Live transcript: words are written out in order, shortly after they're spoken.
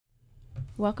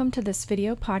Welcome to this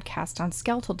video podcast on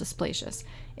skeletal dysplasias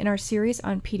in our series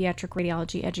on pediatric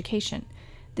radiology education.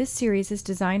 This series is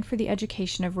designed for the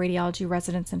education of radiology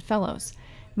residents and fellows.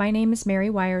 My name is Mary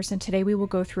Wires, and today we will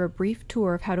go through a brief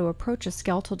tour of how to approach a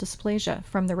skeletal dysplasia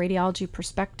from the radiology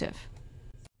perspective.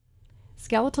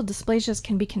 Skeletal dysplasias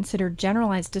can be considered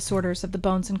generalized disorders of the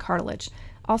bones and cartilage,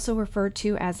 also referred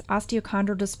to as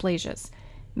osteochondral dysplasias.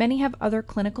 Many have other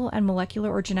clinical and molecular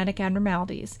or genetic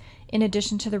abnormalities, in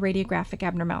addition to the radiographic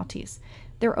abnormalities.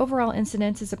 Their overall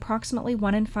incidence is approximately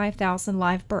 1 in 5,000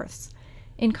 live births.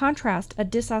 In contrast, a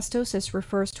dysostosis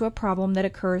refers to a problem that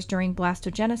occurs during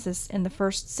blastogenesis in the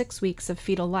first 6 weeks of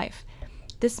fetal life.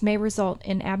 This may result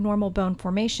in abnormal bone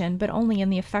formation, but only in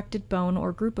the affected bone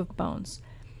or group of bones.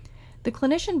 The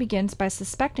clinician begins by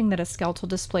suspecting that a skeletal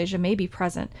dysplasia may be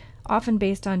present, often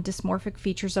based on dysmorphic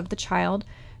features of the child,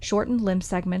 shortened limb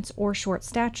segments, or short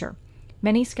stature.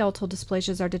 Many skeletal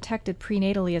dysplasias are detected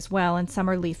prenatally as well, and some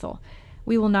are lethal.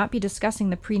 We will not be discussing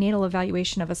the prenatal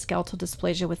evaluation of a skeletal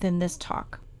dysplasia within this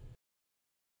talk.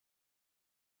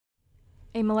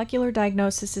 A molecular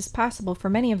diagnosis is possible for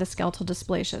many of the skeletal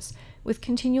dysplasias, with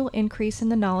continual increase in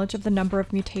the knowledge of the number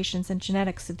of mutations and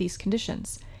genetics of these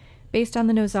conditions. Based on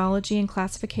the nosology and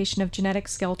classification of genetic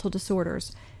skeletal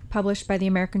disorders, published by the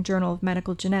American Journal of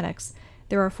Medical Genetics,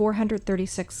 there are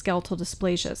 436 skeletal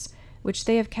dysplasias, which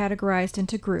they have categorized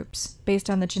into groups, based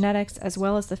on the genetics as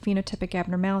well as the phenotypic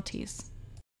abnormalities.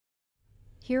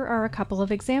 Here are a couple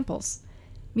of examples.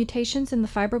 Mutations in the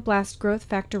fibroblast growth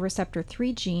factor receptor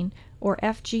 3 gene, or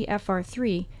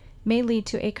FGFR3, may lead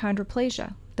to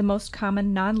achondroplasia, the most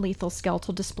common non-lethal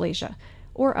skeletal dysplasia,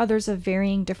 or others of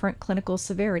varying different clinical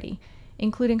severity,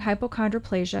 including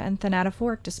hypochondroplasia and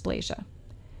thanatophoric dysplasia.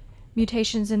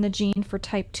 Mutations in the gene for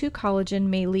type 2 collagen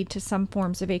may lead to some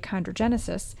forms of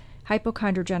achondrogenesis,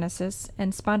 hypochondrogenesis,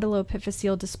 and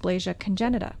spondyloepiphyseal dysplasia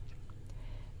congenita.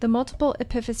 The multiple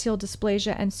epiphyseal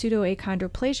dysplasia and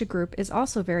pseudoachondroplasia group is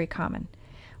also very common.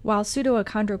 While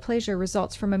pseudoachondroplasia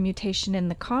results from a mutation in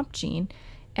the COMP gene,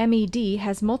 MED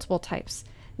has multiple types,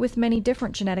 with many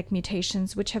different genetic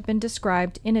mutations which have been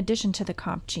described in addition to the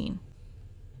COMP gene.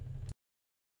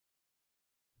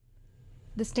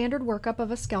 The standard workup of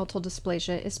a skeletal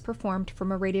dysplasia is performed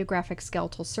from a radiographic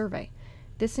skeletal survey.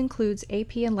 This includes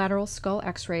AP and lateral skull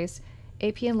x-rays,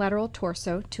 AP and lateral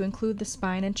torso to include the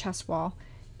spine and chest wall,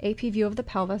 AP view of the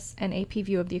pelvis, and AP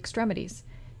view of the extremities.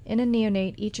 In a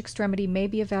neonate, each extremity may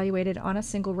be evaluated on a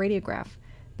single radiograph,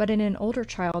 but in an older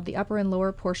child, the upper and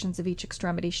lower portions of each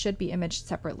extremity should be imaged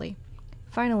separately.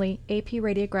 Finally, AP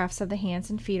radiographs of the hands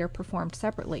and feet are performed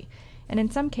separately, and in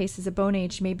some cases a bone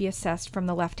age may be assessed from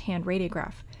the left-hand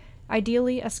radiograph.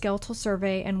 Ideally, a skeletal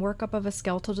survey and workup of a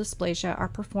skeletal dysplasia are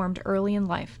performed early in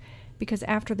life, because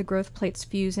after the growth plates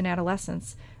fuse in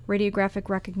adolescence, radiographic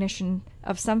recognition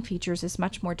of some features is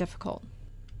much more difficult.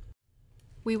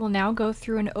 We will now go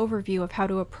through an overview of how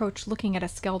to approach looking at a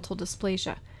skeletal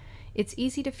dysplasia. It's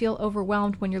easy to feel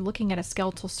overwhelmed when you're looking at a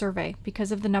skeletal survey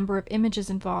because of the number of images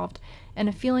involved and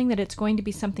a feeling that it's going to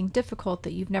be something difficult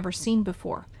that you've never seen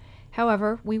before.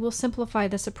 However, we will simplify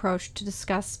this approach to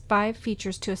discuss 5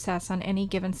 features to assess on any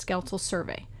given skeletal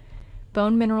survey: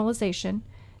 bone mineralization,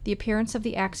 the appearance of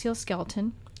the axial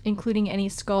skeleton, including any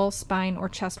skull, spine, or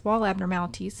chest wall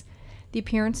abnormalities, the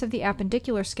appearance of the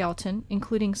appendicular skeleton,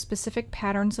 including specific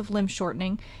patterns of limb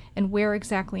shortening and where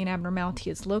exactly an abnormality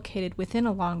is located within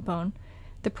a long bone,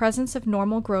 the presence of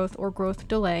normal growth or growth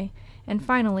delay, and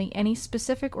finally, any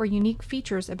specific or unique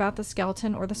features about the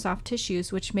skeleton or the soft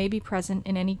tissues which may be present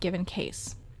in any given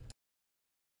case.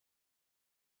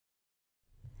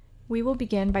 We will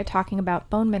begin by talking about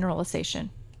bone mineralization.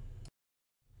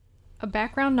 A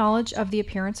background knowledge of the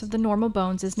appearance of the normal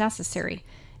bones is necessary,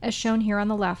 as shown here on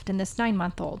the left in this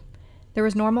 9-month-old. There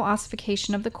is normal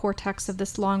ossification of the cortex of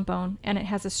this long bone, and it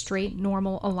has a straight,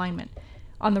 normal alignment.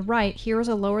 On the right, here is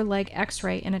a lower leg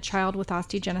x-ray in a child with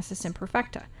osteogenesis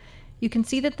imperfecta. You can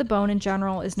see that the bone in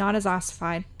general is not as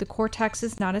ossified, the cortex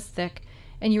is not as thick,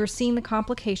 and you are seeing the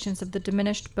complications of the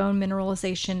diminished bone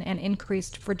mineralization and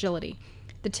increased fragility.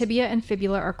 The tibia and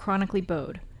fibula are chronically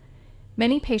bowed.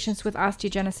 Many patients with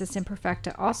osteogenesis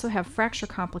imperfecta also have fracture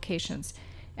complications,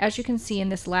 as you can see in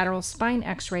this lateral spine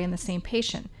x-ray in the same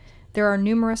patient. There are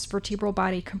numerous vertebral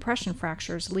body compression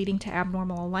fractures leading to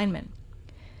abnormal alignment.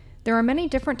 There are many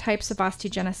different types of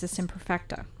osteogenesis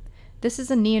imperfecta. This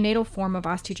is a neonatal form of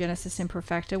osteogenesis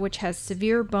imperfecta which has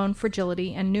severe bone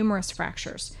fragility and numerous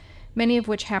fractures, many of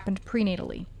which happened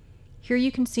prenatally. Here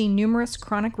you can see numerous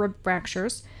chronic rib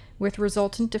fractures with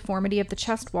resultant deformity of the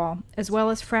chest wall, as well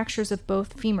as fractures of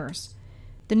both femurs.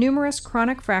 The numerous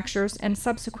chronic fractures and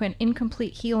subsequent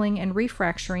incomplete healing and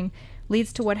refracturing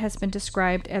leads to what has been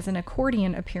described as an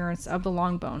accordion appearance of the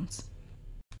long bones.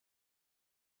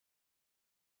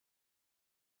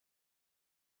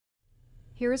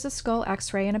 Here is a skull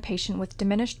X-ray in a patient with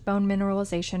diminished bone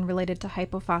mineralization related to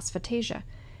hypophosphatasia.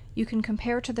 You can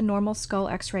compare to the normal skull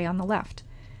X-ray on the left.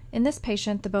 In this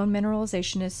patient, the bone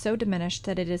mineralization is so diminished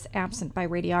that it is absent by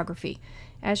radiography,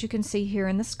 as you can see here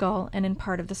in the skull and in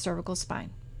part of the cervical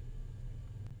spine.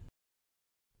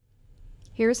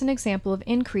 Here is an example of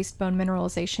increased bone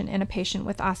mineralization in a patient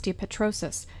with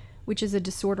osteopetrosis, which is a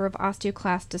disorder of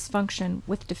osteoclast dysfunction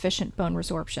with deficient bone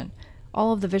resorption.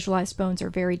 All of the visualized bones are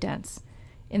very dense.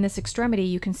 In this extremity,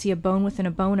 you can see a bone within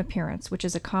a bone appearance, which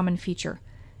is a common feature.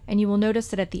 And you will notice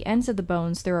that at the ends of the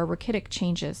bones there are rachitic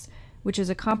changes, which is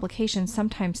a complication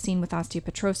sometimes seen with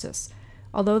osteopetrosis.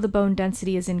 Although the bone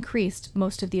density is increased,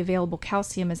 most of the available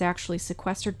calcium is actually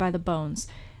sequestered by the bones,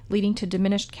 leading to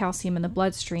diminished calcium in the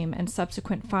bloodstream and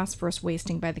subsequent phosphorus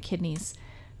wasting by the kidneys.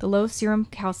 The low serum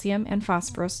calcium and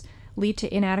phosphorus lead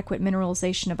to inadequate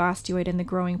mineralization of osteoid in the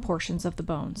growing portions of the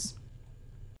bones.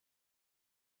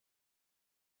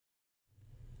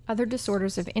 Other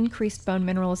disorders of increased bone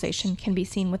mineralization can be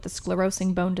seen with the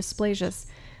sclerosing bone dysplasias,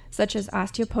 such as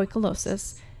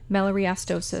osteopoikilosis,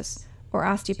 melorhiastosis, or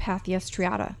osteopathia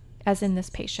striata, as in this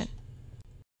patient.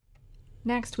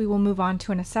 Next, we will move on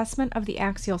to an assessment of the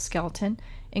axial skeleton,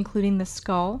 including the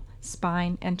skull,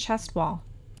 spine, and chest wall.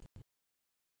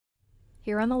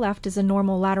 Here on the left is a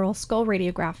normal lateral skull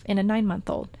radiograph in a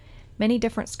 9-month-old. Many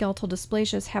different skeletal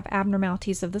dysplasias have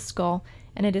abnormalities of the skull,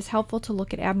 and it is helpful to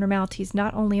look at abnormalities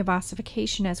not only of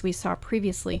ossification as we saw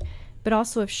previously, but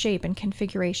also of shape and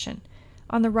configuration.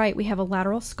 On the right, we have a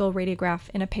lateral skull radiograph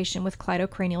in a patient with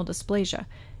cleidocranial dysplasia,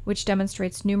 which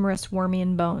demonstrates numerous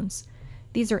Wormian bones.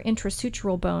 These are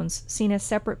intrasutural bones, seen as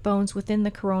separate bones within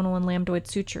the coronal and lambdoid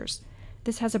sutures.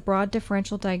 This has a broad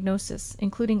differential diagnosis,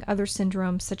 including other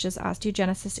syndromes such as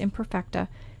osteogenesis imperfecta,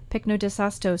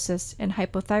 pycnodysostosis, and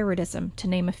hypothyroidism, to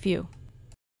name a few.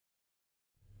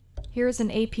 Here is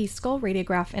an AP skull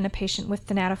radiograph in a patient with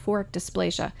thanatophoric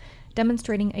dysplasia,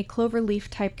 demonstrating a cloverleaf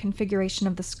type configuration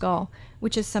of the skull,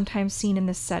 which is sometimes seen in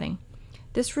this setting.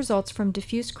 This results from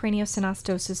diffuse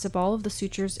craniosynostosis of all of the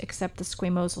sutures except the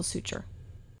squamosal suture.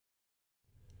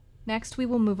 Next, we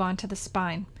will move on to the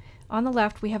spine. On the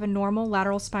left, we have a normal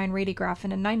lateral spine radiograph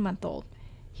in a 9-month-old.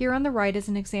 Here on the right is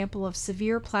an example of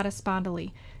severe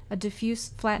platyspondyly, a diffuse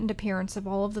flattened appearance of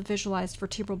all of the visualized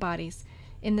vertebral bodies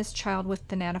in this child with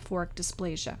thanatophoric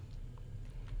dysplasia.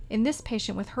 In this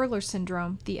patient with Hurler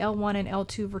syndrome, the L1 and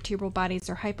L2 vertebral bodies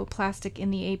are hypoplastic in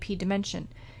the AP dimension,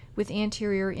 with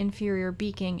anterior-inferior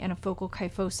beaking and a focal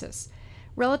kyphosis.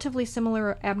 Relatively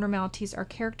similar abnormalities are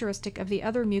characteristic of the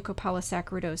other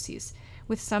mucopolysaccharidoses,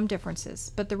 with some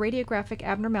differences, but the radiographic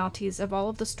abnormalities of all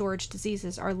of the storage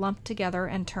diseases are lumped together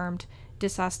and termed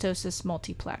dysostosis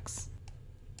multiplex.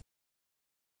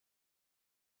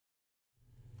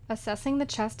 Assessing the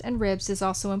chest and ribs is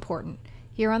also important.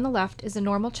 Here on the left is a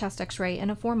normal chest X-ray in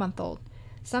a 4-month-old.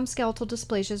 Some skeletal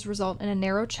dysplasias result in a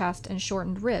narrow chest and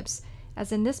shortened ribs,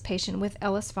 as in this patient with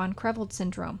Ellis von Creveld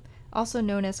syndrome, also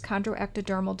known as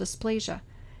chondroectodermal dysplasia.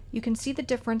 You can see the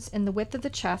difference in the width of the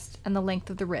chest and the length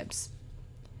of the ribs.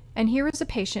 And here is a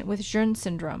patient with Jeune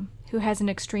syndrome, who has an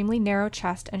extremely narrow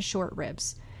chest and short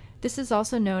ribs. This is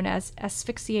also known as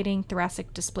asphyxiating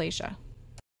thoracic dysplasia.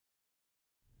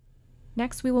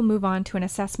 Next, we will move on to an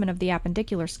assessment of the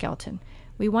appendicular skeleton.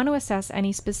 We want to assess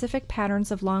any specific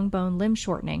patterns of long bone limb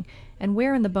shortening and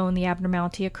where in the bone the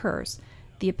abnormality occurs,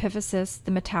 the epiphysis, the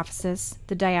metaphysis,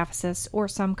 the diaphysis, or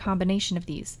some combination of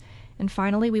these. And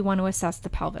finally, we want to assess the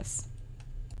pelvis.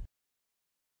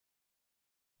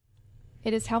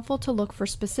 It is helpful to look for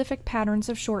specific patterns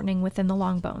of shortening within the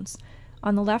long bones.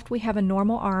 On the left, we have a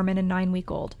normal arm in a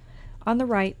 9-week-old. On the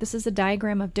right, this is a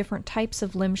diagram of different types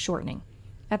of limb shortening.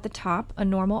 At the top, a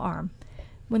normal arm.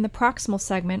 When the proximal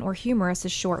segment or humerus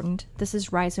is shortened, this is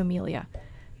rhizomelia.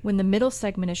 When the middle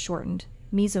segment is shortened,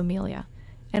 mesomelia.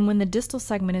 And when the distal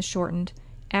segment is shortened,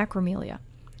 acromelia.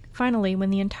 Finally, when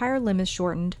the entire limb is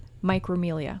shortened,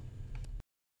 micromelia.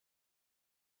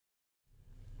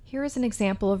 Here is an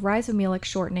example of rhizomelic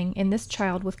shortening in this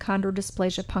child with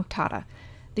chondrodysplasia punctata.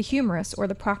 The humerus, or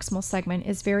the proximal segment,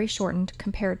 is very shortened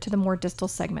compared to the more distal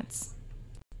segments.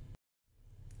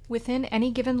 Within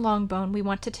any given long bone, we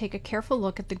want to take a careful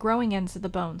look at the growing ends of the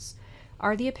bones.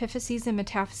 Are the epiphyses and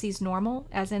metaphyses normal,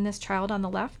 as in this child on the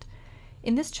left?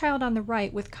 In this child on the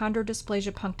right with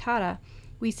chondrodysplasia punctata,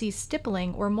 we see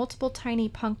stippling or multiple tiny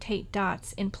punctate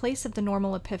dots in place of the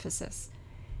normal epiphysis.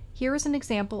 Here is an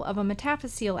example of a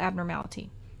metaphyseal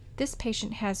abnormality. This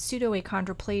patient has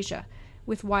pseudoachondroplasia,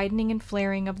 with widening and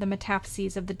flaring of the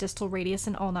metaphyses of the distal radius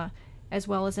and ulna, as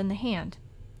well as in the hand.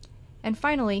 And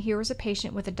finally, here is a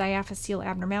patient with a diaphyseal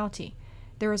abnormality.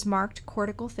 There is marked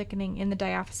cortical thickening in the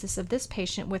diaphysis of this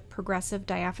patient with progressive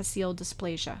diaphyseal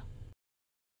dysplasia.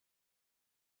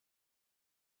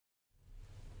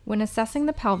 When assessing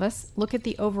the pelvis, look at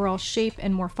the overall shape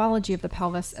and morphology of the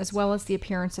pelvis as well as the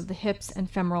appearance of the hips and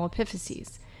femoral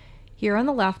epiphyses. Here on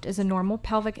the left is a normal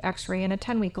pelvic x-ray in a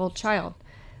 10-week-old child.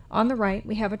 On the right,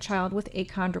 we have a child with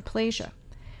achondroplasia.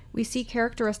 We see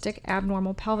characteristic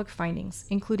abnormal pelvic findings,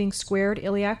 including squared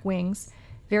iliac wings,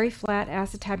 very flat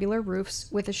acetabular roofs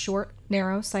with a short,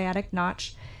 narrow sciatic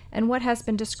notch, and what has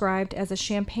been described as a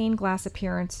champagne glass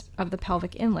appearance of the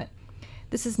pelvic inlet.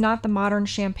 This is not the modern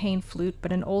champagne flute,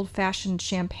 but an old-fashioned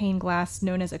champagne glass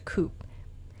known as a coupe.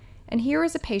 And here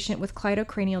is a patient with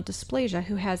cleidocranial dysplasia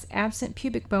who has absent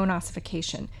pubic bone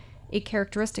ossification, a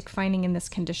characteristic finding in this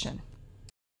condition.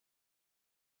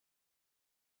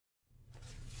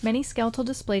 Many skeletal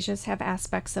dysplasias have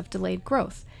aspects of delayed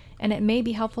growth, and it may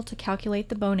be helpful to calculate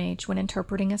the bone age when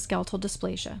interpreting a skeletal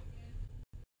dysplasia.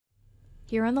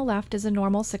 Here on the left is a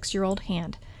normal 6-year-old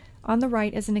hand. On the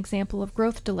right is an example of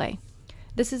growth delay.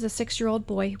 This is a 6-year-old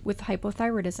boy with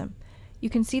hypothyroidism. You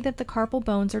can see that the carpal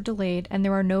bones are delayed and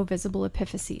there are no visible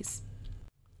epiphyses.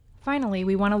 Finally,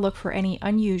 we want to look for any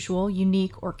unusual,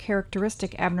 unique, or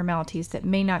characteristic abnormalities that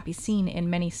may not be seen in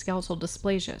many skeletal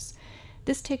dysplasias.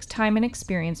 This takes time and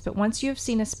experience, but once you have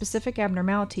seen a specific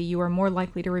abnormality, you are more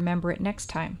likely to remember it next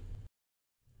time.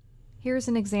 Here is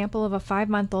an example of a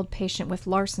 5-month-old patient with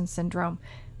Larsen syndrome,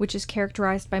 which is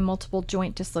characterized by multiple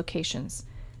joint dislocations.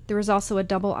 There is also a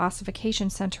double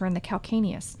ossification center in the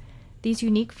calcaneus. These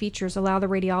unique features allow the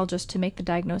radiologist to make the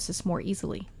diagnosis more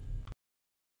easily.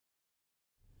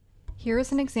 Here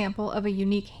is an example of a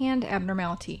unique hand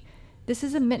abnormality. This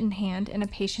is a mitten hand in a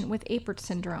patient with Apert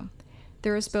syndrome.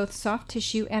 There is both soft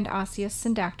tissue and osseous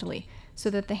syndactyly, so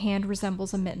that the hand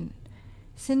resembles a mitten.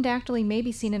 Syndactyly may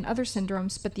be seen in other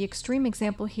syndromes, but the extreme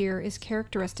example here is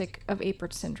characteristic of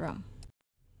Apert syndrome.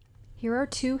 Here are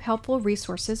 2 helpful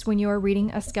resources when you are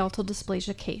reading a skeletal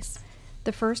dysplasia case.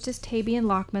 The first is Tabey and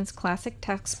Lockman's classic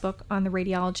textbook on the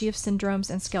radiology of syndromes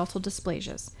and skeletal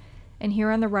dysplasias. And here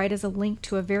on the right is a link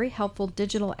to a very helpful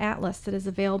digital atlas that is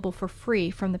available for free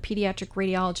from the pediatric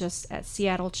radiologists at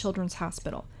Seattle Children's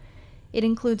Hospital. It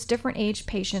includes different age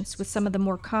patients with some of the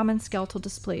more common skeletal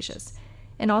dysplasias,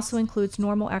 and also includes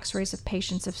normal x-rays of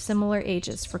patients of similar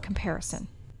ages for comparison.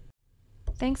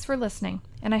 Thanks for listening,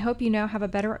 and I hope you now have a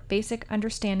better basic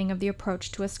understanding of the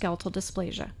approach to a skeletal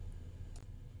dysplasia.